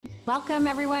Welcome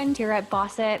everyone here at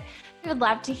Bossit. We would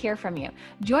love to hear from you.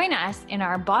 Join us in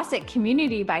our Bossit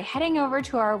community by heading over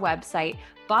to our website,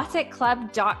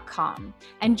 bossitclub.com,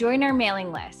 and join our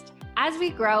mailing list. As we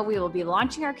grow, we will be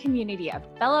launching our community of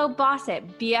fellow Bossit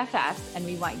BFFs, and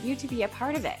we want you to be a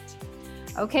part of it.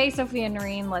 Okay, Sophia and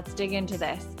Noreen, let's dig into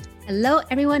this. Hello,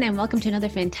 everyone, and welcome to another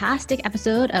fantastic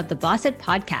episode of the Bossit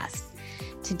Podcast.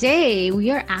 Today, we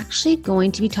are actually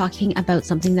going to be talking about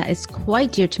something that is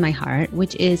quite dear to my heart,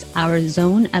 which is our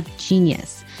zone of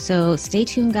genius. So stay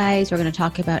tuned, guys. We're going to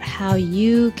talk about how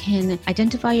you can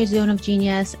identify your zone of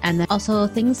genius and then also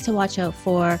things to watch out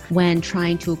for when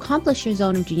trying to accomplish your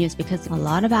zone of genius, because a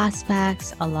lot of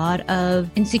aspects, a lot of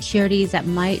insecurities that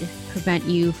might prevent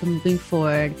you from moving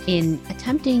forward in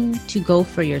attempting to go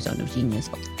for your zone of genius.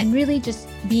 And really just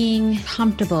being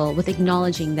comfortable with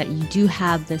acknowledging that you do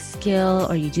have this skill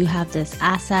or you do have this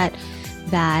asset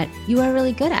that you are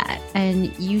really good at,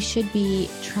 and you should be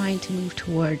trying to move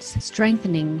towards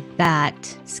strengthening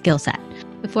that skill set.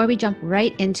 Before we jump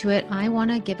right into it, I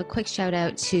want to give a quick shout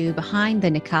out to Behind the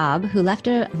Niqab, who left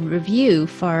a review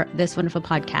for this wonderful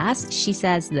podcast. She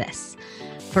says this: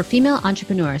 for female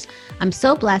entrepreneurs, I'm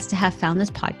so blessed to have found this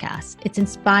podcast. It's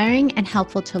inspiring and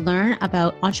helpful to learn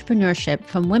about entrepreneurship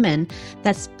from women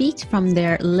that speak from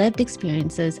their lived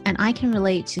experiences, and I can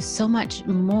relate to so much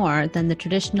more than the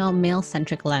traditional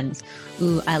male-centric lens.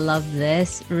 Ooh, I love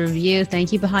this review.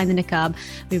 Thank you, Behind the Niqab.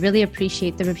 We really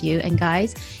appreciate the review. And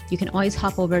guys, you can always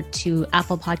hop over to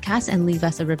Apple Podcasts and leave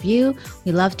us a review.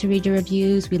 We love to read your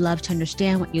reviews. We love to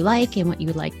understand what you like and what you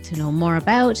would like to know more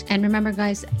about. And remember,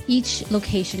 guys, each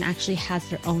location actually has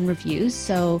their own reviews.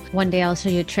 So one day I'll show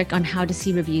you a trick on how to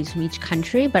see reviews from each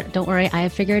country, but don't worry, I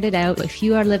have figured it out. If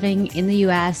you are living in the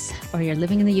US, or you're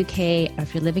living in the UK, or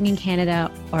if you're living in Canada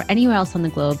or anywhere else on the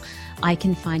globe, I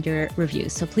can find your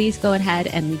reviews. So please go ahead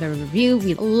and leave a review.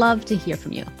 We'd love to hear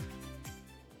from you.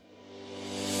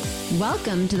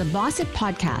 Welcome to the Bossit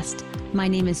Podcast. My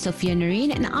name is Sophia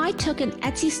Noreen, and I took an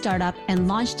Etsy startup and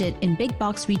launched it in big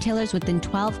box retailers within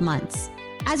 12 months.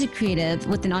 As a creative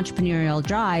with an entrepreneurial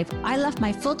drive, I left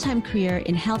my full-time career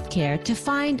in healthcare to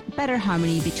find better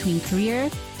harmony between career,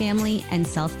 family, and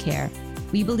self-care.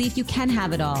 We believe you can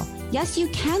have it all. Yes, you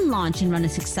can launch and run a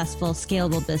successful,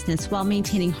 scalable business while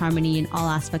maintaining harmony in all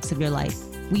aspects of your life.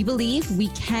 We believe we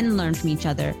can learn from each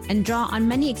other and draw on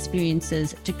many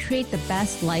experiences to create the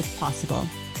best life possible.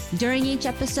 During each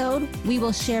episode, we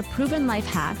will share proven life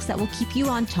hacks that will keep you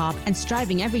on top and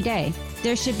striving every day.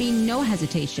 There should be no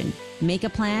hesitation. Make a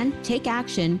plan, take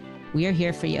action. We are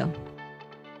here for you.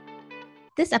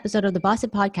 This episode of the Bossit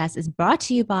Podcast is brought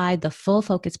to you by the Full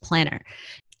Focus Planner.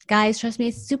 Guys, trust me,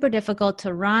 it's super difficult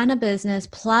to run a business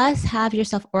plus have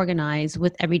yourself organized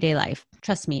with everyday life.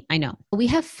 Trust me, I know. We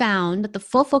have found that the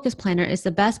Full Focus Planner is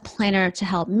the best planner to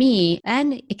help me,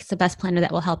 and it's the best planner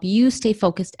that will help you stay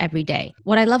focused every day.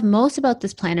 What I love most about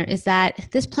this planner is that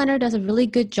this planner does a really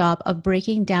good job of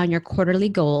breaking down your quarterly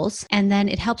goals, and then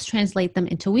it helps translate them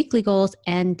into weekly goals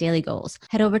and daily goals.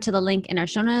 Head over to the link in our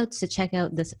show notes to check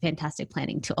out this fantastic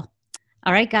planning tool.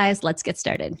 All right, guys, let's get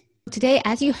started. Today,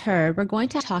 as you heard, we're going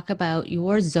to talk about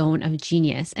your zone of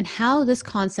genius and how this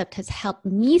concept has helped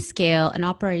me scale and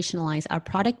operationalize our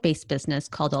product-based business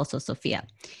called Also Sophia.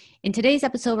 In today's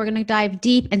episode, we're going to dive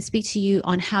deep and speak to you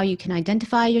on how you can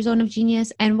identify your zone of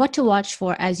genius and what to watch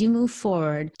for as you move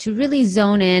forward to really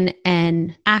zone in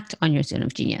and act on your zone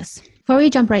of genius. Before we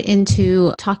jump right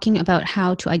into talking about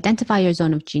how to identify your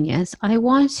zone of genius, I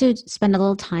want to spend a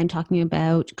little time talking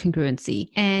about congruency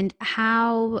and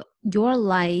how your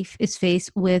life is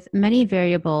faced with many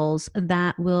variables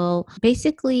that will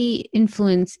basically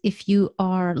influence if you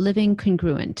are living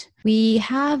congruent. We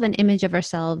have an image of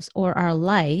ourselves or our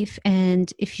life,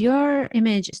 and if your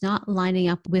image is not lining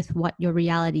up with what your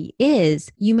reality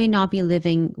is, you may not be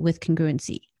living with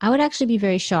congruency. I would actually be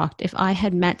very shocked if I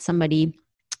had met somebody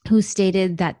who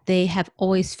stated that they have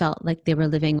always felt like they were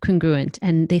living congruent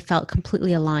and they felt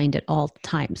completely aligned at all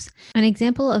times. An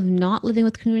example of not living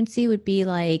with congruency would be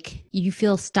like you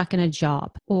feel stuck in a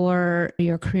job or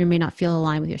your career may not feel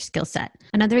aligned with your skill set.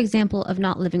 Another example of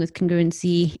not living with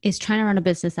congruency is trying to run a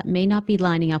business that may not be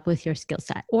lining up with your skill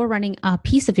set, or running a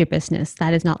piece of your business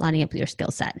that is not lining up with your skill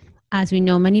set. As we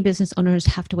know, many business owners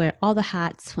have to wear all the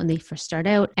hats when they first start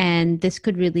out, and this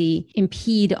could really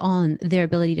impede on their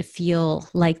ability to feel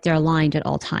like they're aligned at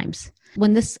all times.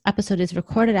 When this episode is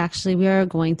recorded, actually, we are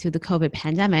going through the COVID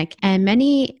pandemic, and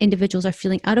many individuals are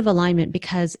feeling out of alignment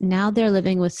because now they're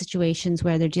living with situations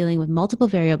where they're dealing with multiple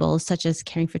variables, such as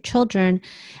caring for children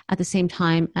at the same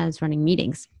time as running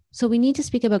meetings. So we need to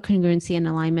speak about congruency and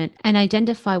alignment and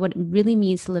identify what it really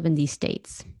means to live in these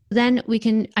states. Then we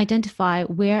can identify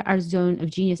where our zone of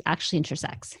genius actually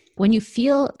intersects. When you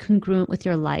feel congruent with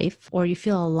your life or you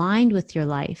feel aligned with your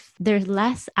life, there's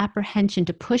less apprehension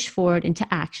to push forward into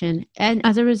action. And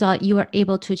as a result, you are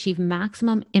able to achieve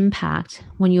maximum impact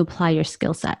when you apply your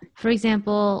skill set. For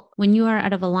example, when you are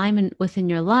out of alignment within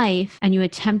your life and you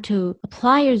attempt to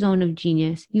apply your zone of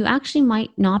genius, you actually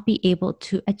might not be able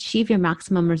to achieve your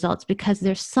maximum results because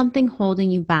there's something holding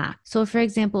you back. So for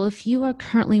example, if you are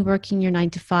currently working your 9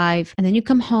 to 5 and then you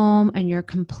come home and you're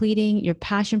completing your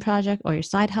passion project or your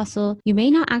side hustle, you may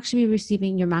not actually be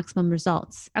receiving your maximum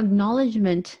results.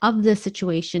 Acknowledgement of this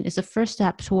situation is the first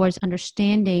step towards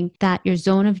understanding that your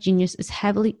zone of genius is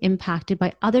heavily impacted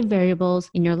by other variables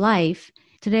in your life.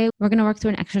 Today, we're going to work through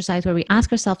an exercise where we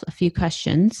ask ourselves a few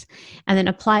questions and then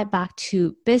apply it back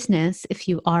to business if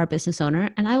you are a business owner.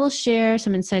 And I will share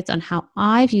some insights on how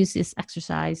I've used this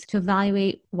exercise to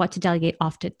evaluate what to delegate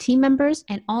off to team members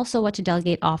and also what to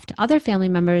delegate off to other family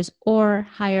members or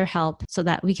hire help so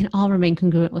that we can all remain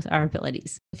congruent with our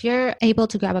abilities. If you're able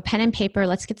to grab a pen and paper,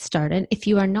 let's get started. If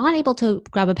you are not able to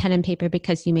grab a pen and paper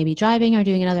because you may be driving or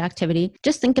doing another activity,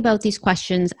 just think about these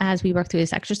questions as we work through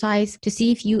this exercise to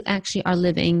see if you actually are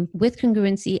living with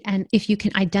congruency and if you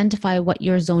can identify what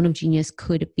your zone of genius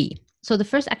could be. So the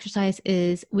first exercise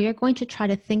is we are going to try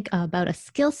to think about a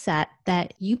skill set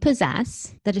that you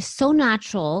possess that is so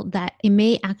natural that it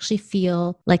may actually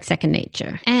feel like second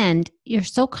nature. And you're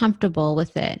so comfortable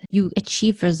with it, you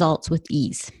achieve results with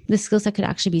ease. This skill set could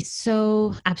actually be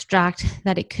so abstract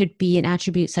that it could be an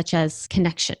attribute such as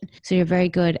connection. So you're very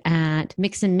good at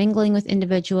mix and mingling with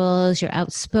individuals, you're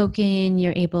outspoken,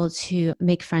 you're able to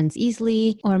make friends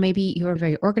easily, or maybe you're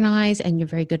very organized and you're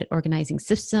very good at organizing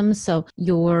systems. So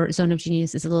your zone of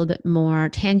genius is a little bit more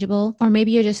tangible. Or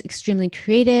maybe you're just extremely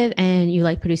creative and you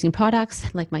like producing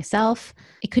products like myself.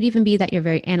 It could even be that you're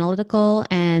very analytical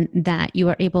and that you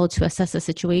are able to assess a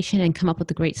situation and come up with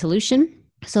a great solution.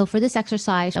 So for this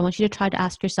exercise, I want you to try to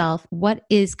ask yourself, what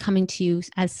is coming to you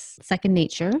as second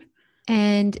nature?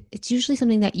 And it's usually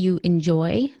something that you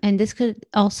enjoy. And this could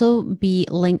also be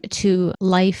linked to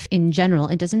life in general.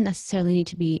 It doesn't necessarily need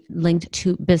to be linked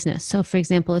to business. So for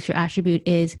example, if your attribute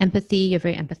is empathy, you're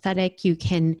very empathetic, you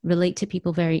can relate to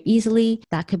people very easily.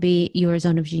 That could be your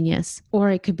zone of genius.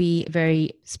 Or it could be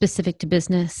very specific to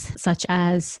business, such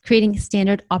as creating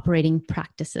standard operating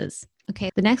practices. Okay,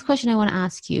 the next question I want to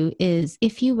ask you is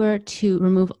if you were to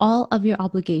remove all of your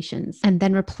obligations and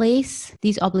then replace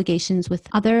these obligations with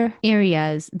other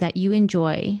areas that you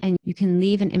enjoy and you can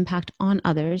leave an impact on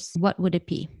others, what would it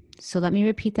be? So let me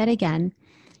repeat that again.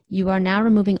 You are now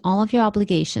removing all of your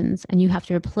obligations and you have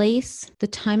to replace the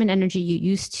time and energy you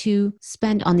used to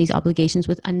spend on these obligations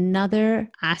with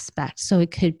another aspect. So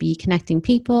it could be connecting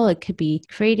people, it could be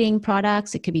creating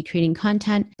products, it could be creating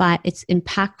content, but it's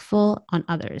impactful on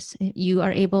others. You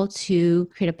are able to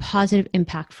create a positive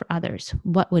impact for others.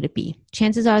 What would it be?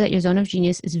 Chances are that your zone of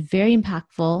genius is very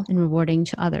impactful and rewarding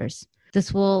to others.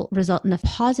 This will result in a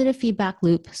positive feedback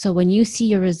loop. So when you see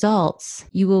your results,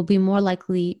 you will be more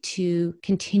likely to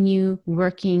continue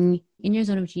working in your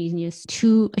zone of genius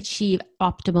to achieve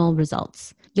optimal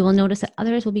results. You will notice that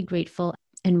others will be grateful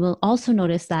and will also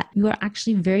notice that you are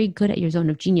actually very good at your zone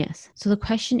of genius. So the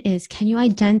question is, can you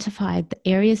identify the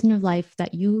areas in your life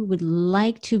that you would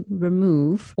like to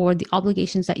remove or the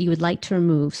obligations that you would like to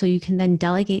remove so you can then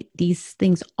delegate these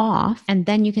things off and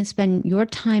then you can spend your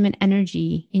time and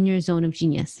energy in your zone of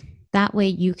genius. That way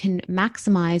you can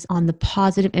maximize on the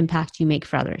positive impact you make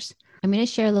for others. I'm going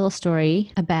to share a little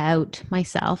story about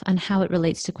myself and how it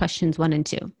relates to questions 1 and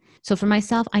 2. So for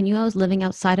myself, I knew I was living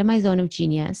outside of my zone of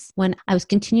genius when I was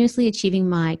continuously achieving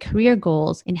my career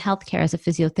goals in healthcare as a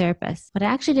physiotherapist, but I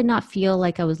actually did not feel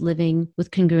like I was living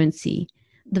with congruency.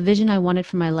 The vision I wanted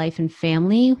for my life and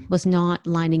family was not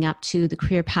lining up to the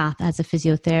career path as a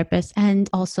physiotherapist and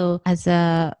also as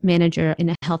a manager in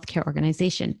a healthcare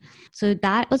organization. So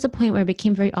that was a point where it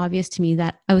became very obvious to me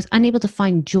that I was unable to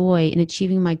find joy in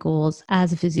achieving my goals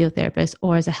as a physiotherapist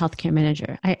or as a healthcare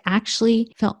manager. I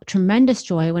actually felt tremendous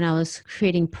joy when I was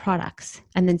creating products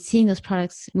and then seeing those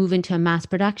products move into a mass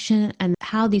production and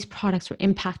how these products were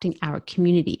impacting our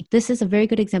community. This is a very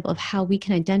good example of how we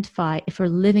can identify if we're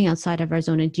living outside of our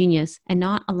zone of genius and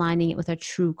not aligning it with our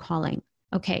true calling.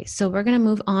 Okay, so we're going to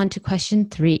move on to question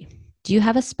 3. Do you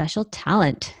have a special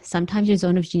talent? Sometimes your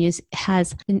zone of genius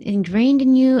has been ingrained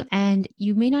in you and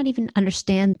you may not even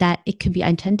understand that it could be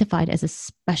identified as a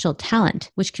special talent,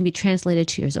 which can be translated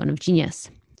to your zone of genius.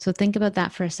 So think about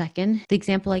that for a second. The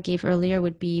example I gave earlier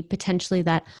would be potentially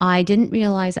that I didn't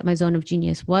realize that my zone of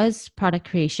genius was product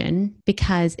creation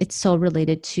because it's so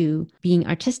related to being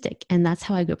artistic. And that's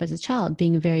how I grew up as a child,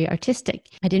 being very artistic.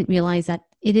 I didn't realize that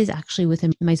it is actually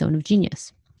within my zone of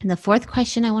genius. And the fourth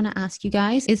question I want to ask you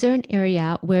guys, is there an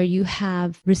area where you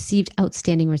have received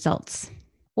outstanding results?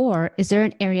 Or is there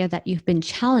an area that you've been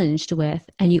challenged with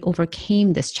and you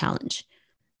overcame this challenge?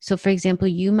 So for example,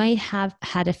 you might have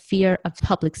had a fear of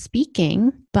public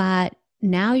speaking, but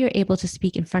now you're able to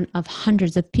speak in front of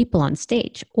hundreds of people on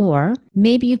stage. Or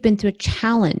maybe you've been through a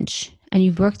challenge and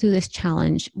you've worked through this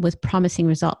challenge with promising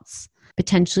results.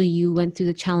 Potentially you went through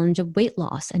the challenge of weight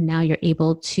loss and now you're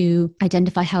able to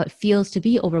identify how it feels to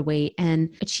be overweight and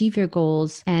achieve your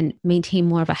goals and maintain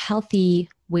more of a healthy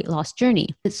weight loss journey.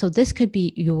 So this could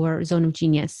be your zone of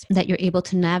genius, that you're able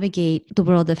to navigate the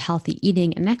world of healthy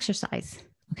eating and exercise.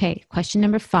 Okay, question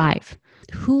number 5.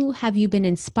 Who have you been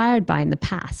inspired by in the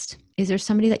past? Is there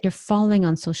somebody that you're following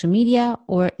on social media,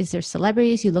 or is there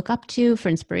celebrities you look up to for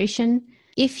inspiration?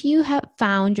 If you have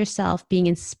found yourself being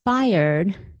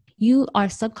inspired, you are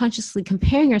subconsciously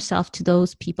comparing yourself to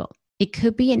those people. It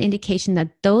could be an indication that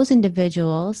those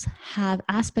individuals have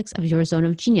aspects of your zone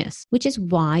of genius, which is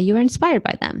why you are inspired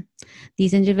by them.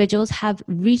 These individuals have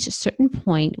reached a certain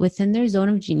point within their zone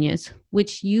of genius,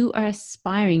 which you are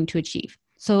aspiring to achieve.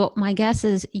 So my guess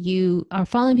is you are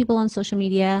following people on social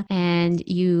media and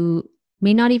you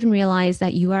may not even realize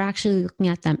that you are actually looking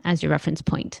at them as your reference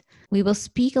point. We will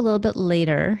speak a little bit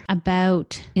later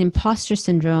about imposter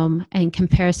syndrome and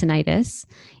comparisonitis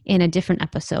in a different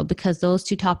episode, because those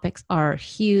two topics are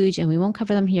huge and we won't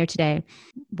cover them here today.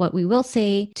 What we will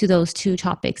say to those two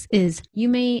topics is you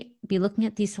may be looking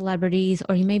at these celebrities,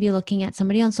 or you may be looking at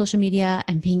somebody on social media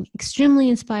and being extremely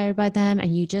inspired by them,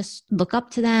 and you just look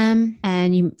up to them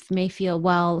and you may feel,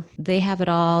 well, they have it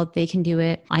all, they can do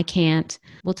it, I can't.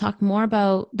 We'll talk more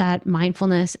about that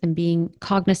mindfulness and being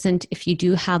cognizant if you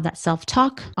do have that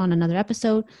self-talk on another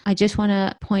episode. I just want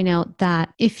to point out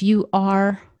that if you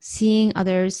are seeing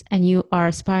others and you are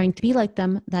aspiring to be like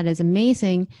them, that is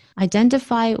amazing.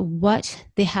 Identify what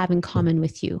they have in common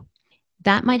with you.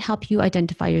 That might help you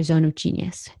identify your zone of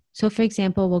genius. So for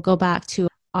example, we'll go back to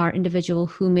our individual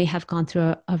who may have gone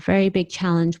through a very big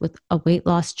challenge with a weight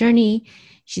loss journey.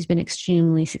 She's been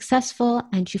extremely successful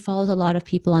and she follows a lot of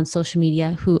people on social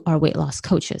media who are weight loss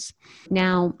coaches.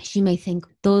 Now, she may think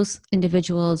those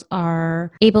individuals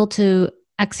are able to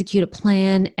execute a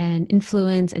plan and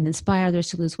influence and inspire others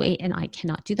to lose weight, and I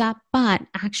cannot do that. But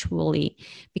actually,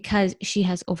 because she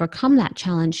has overcome that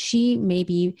challenge, she may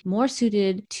be more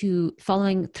suited to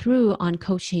following through on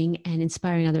coaching and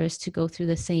inspiring others to go through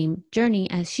the same journey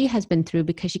as she has been through,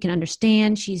 because she can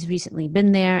understand, she's recently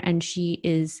been there, and she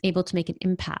is able to make an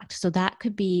impact. So that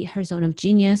could be her zone of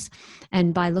genius.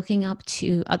 And by looking up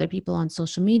to other people on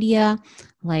social media,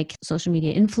 like social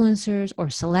media influencers or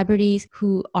celebrities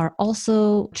who are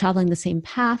also traveling the same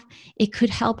path, it could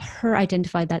help her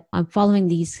identify that I'm following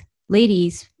these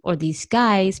ladies or these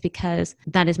guys because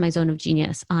that is my zone of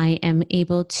genius. I am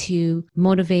able to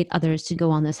motivate others to go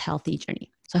on this healthy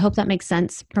journey. So I hope that makes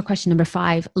sense. For question number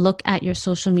 5, look at your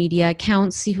social media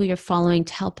accounts, see who you're following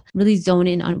to help really zone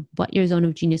in on what your zone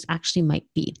of genius actually might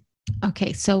be.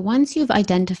 Okay, so once you've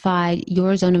identified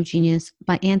your zone of genius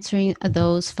by answering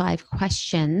those 5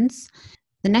 questions,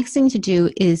 the next thing to do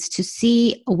is to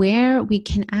see where we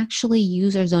can actually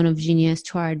use our zone of genius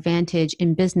to our advantage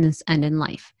in business and in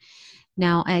life.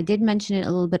 Now, I did mention it a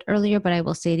little bit earlier, but I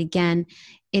will say it again.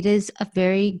 It is a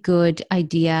very good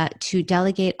idea to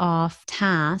delegate off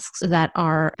tasks that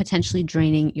are potentially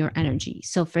draining your energy.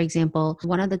 So for example,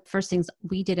 one of the first things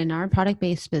we did in our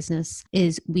product-based business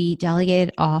is we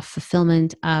delegated off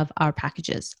fulfillment of our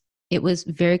packages. It was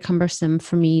very cumbersome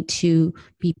for me to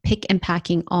be pick and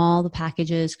packing all the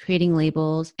packages, creating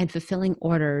labels, and fulfilling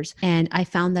orders. And I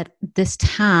found that this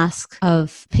task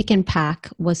of pick and pack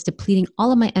was depleting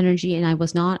all of my energy, and I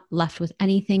was not left with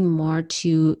anything more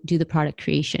to do the product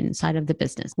creation side of the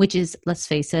business, which is, let's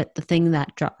face it, the thing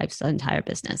that drives the entire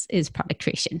business is product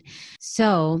creation.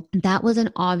 So that was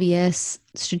an obvious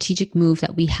strategic move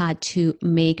that we had to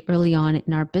make early on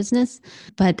in our business.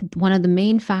 But one of the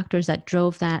main factors that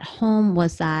drove that home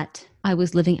was that I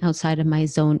was living outside of my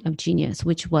zone of genius,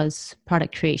 which was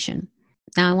product creation.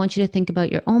 Now, I want you to think about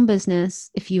your own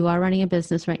business. If you are running a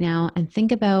business right now, and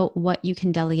think about what you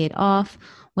can delegate off,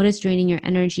 what is draining your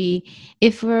energy.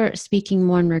 If we're speaking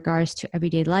more in regards to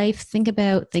everyday life, think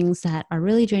about things that are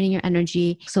really draining your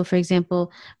energy. So for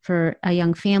example, for a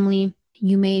young family,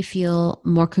 you may feel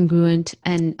more congruent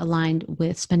and aligned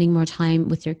with spending more time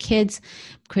with your kids,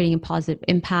 creating a positive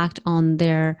impact on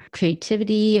their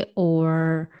creativity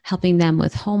or helping them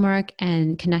with homework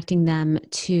and connecting them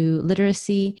to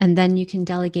literacy. And then you can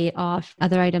delegate off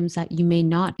other items that you may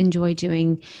not enjoy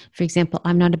doing. For example,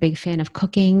 I'm not a big fan of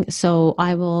cooking, so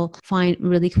I will find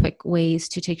really quick ways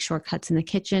to take shortcuts in the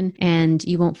kitchen, and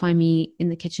you won't find me in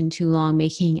the kitchen too long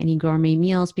making any gourmet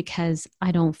meals because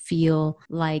I don't feel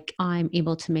like I'm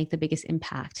able to make the biggest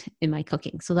impact in my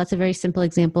cooking. So that's a very simple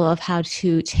example of how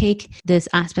to take this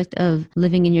aspect of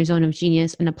living in your zone of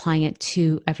genius and applying it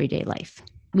to everyday life.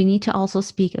 We need to also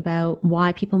speak about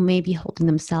why people may be holding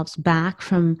themselves back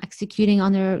from executing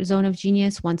on their zone of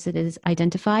genius once it is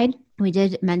identified. We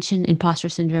did mention imposter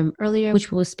syndrome earlier,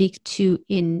 which we'll speak to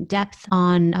in depth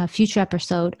on a future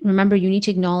episode. Remember, you need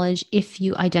to acknowledge if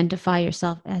you identify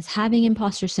yourself as having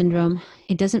imposter syndrome.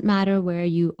 It doesn't matter where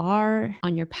you are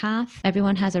on your path.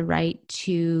 Everyone has a right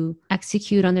to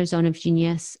execute on their zone of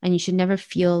genius, and you should never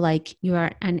feel like you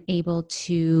are unable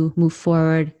to move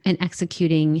forward and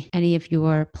executing any of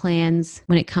your plans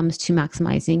when it comes to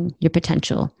maximizing your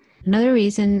potential. Another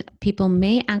reason people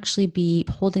may actually be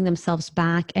holding themselves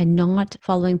back and not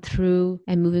following through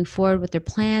and moving forward with their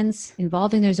plans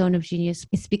involving their zone of genius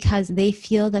is because they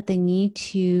feel that they need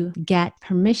to get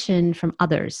permission from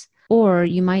others. Or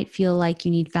you might feel like you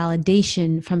need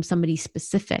validation from somebody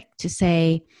specific to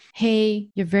say, hey,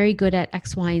 you're very good at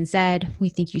X, Y, and Z. We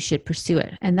think you should pursue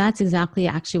it. And that's exactly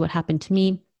actually what happened to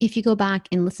me. If you go back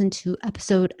and listen to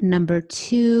episode number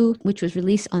 2, which was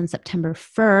released on September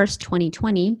 1st,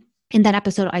 2020, in that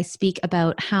episode, I speak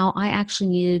about how I actually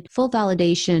needed full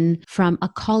validation from a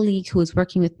colleague who was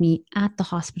working with me at the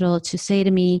hospital to say to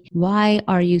me, why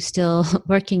are you still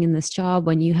working in this job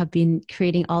when you have been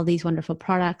creating all these wonderful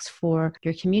products for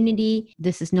your community?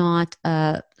 This is not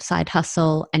a side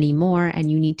hustle anymore, and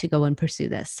you need to go and pursue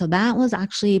this. So that was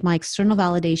actually my external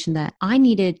validation that I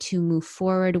needed to move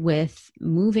forward with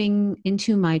moving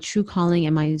into my true calling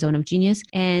and my zone of genius.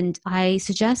 And I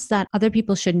suggest that other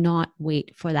people should not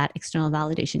wait for that external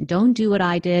validation. Don't do what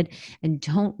I did, and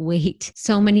don't wait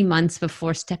so many months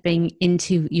before stepping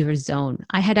into your zone.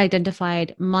 I had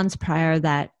identified months prior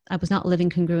that I was not living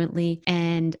congruently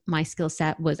and my skill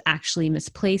set was actually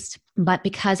misplaced. But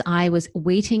because I was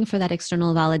waiting for that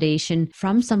external validation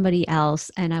from somebody else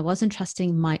and I wasn't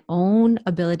trusting my own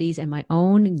abilities and my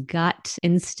own gut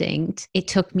instinct, it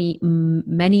took me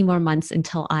many more months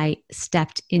until I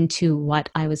stepped into what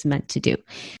I was meant to do.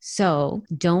 So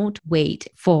don't wait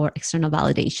for external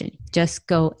validation. Just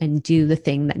go and do the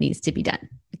thing that needs to be done.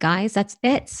 Guys, that's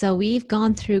it. So we've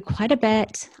gone through quite a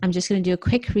bit. I'm just going to do a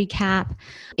quick recap.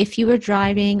 If you were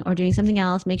driving or doing something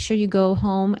else, make sure you go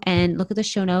home and look at the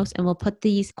show notes, and we'll put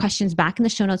these questions back in the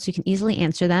show notes so you can easily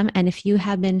answer them. And if you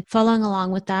have been following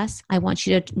along with us, I want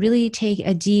you to really take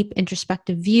a deep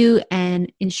introspective view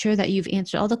and ensure that you've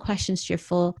answered all the questions to your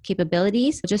full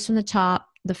capabilities. Just from the top,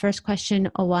 the first question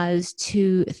was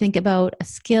to think about a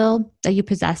skill that you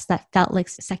possess that felt like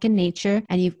second nature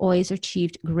and you've always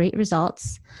achieved great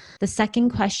results. The second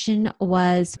question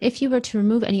was, if you were to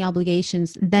remove any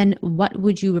obligations, then what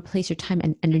would you replace your time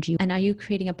and energy? And are you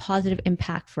creating a positive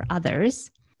impact for others?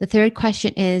 The third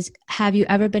question is, have you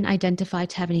ever been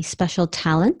identified to have any special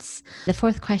talents? The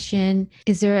fourth question,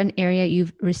 is there an area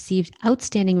you've received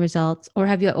outstanding results, or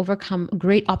have you overcome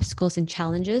great obstacles and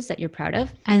challenges that you're proud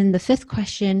of? And the fifth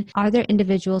question, are there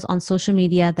individuals on social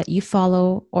media that you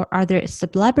follow, or are there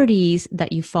celebrities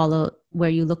that you follow where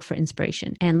you look for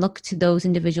inspiration? And look to those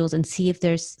individuals and see if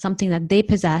there's something that they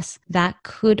possess that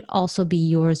could also be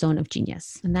your zone of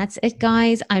genius. And that's it,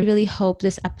 guys. I really hope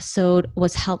this episode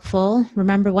was helpful.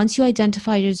 Remember, once you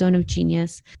identify your zone of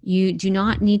genius, you do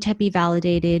not need to be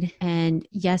validated. And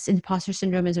yes, imposter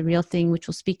syndrome is a real thing, which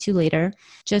we'll speak to later.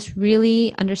 Just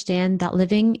really understand that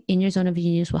living in your zone of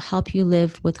genius will help you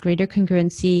live with greater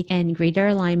congruency and greater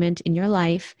alignment in your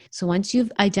life. So once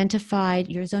you've identified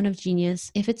your zone of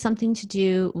genius, if it's something to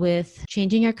do with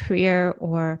changing your career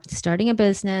or starting a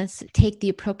business, take the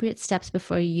appropriate steps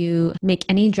before you make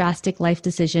any drastic life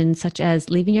decisions, such as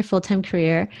leaving your full-time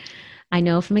career. I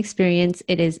know from experience,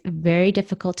 it is very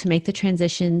difficult to make the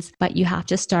transitions, but you have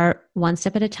to start one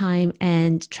step at a time.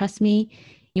 And trust me,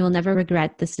 you will never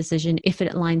regret this decision if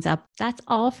it lines up. That's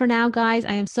all for now, guys.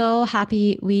 I am so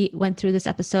happy we went through this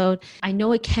episode. I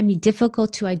know it can be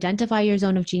difficult to identify your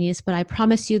zone of genius, but I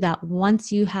promise you that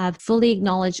once you have fully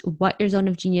acknowledged what your zone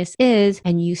of genius is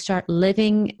and you start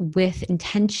living with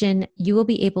intention, you will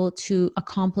be able to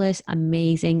accomplish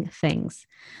amazing things.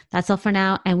 That's all for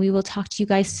now, and we will talk to you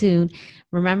guys soon.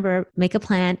 Remember, make a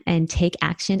plan and take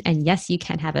action, and yes, you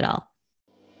can have it all.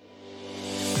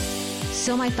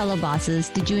 So my fellow bosses,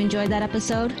 did you enjoy that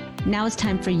episode? Now it's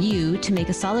time for you to make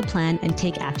a solid plan and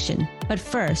take action. But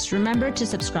first, remember to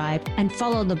subscribe and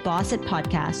follow the Boss It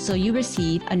podcast so you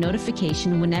receive a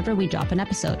notification whenever we drop an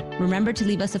episode. Remember to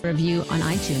leave us a review on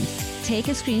iTunes. Take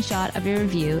a screenshot of your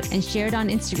review and share it on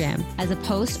Instagram as a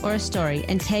post or a story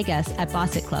and tag us at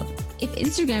Boss It Club. If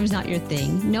Instagram is not your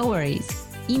thing, no worries.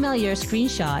 Email your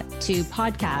screenshot to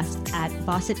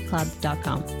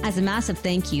podcast@bossitclub.com. As a massive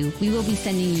thank you, we will be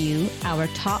sending you our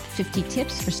top 50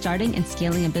 tips for starting and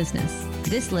scaling a business.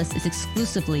 This list is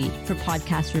exclusively for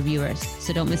podcast reviewers,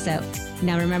 so don't miss out.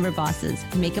 Now remember, bosses,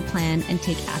 make a plan and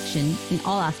take action in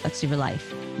all aspects of your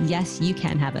life. Yes, you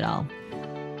can have it all.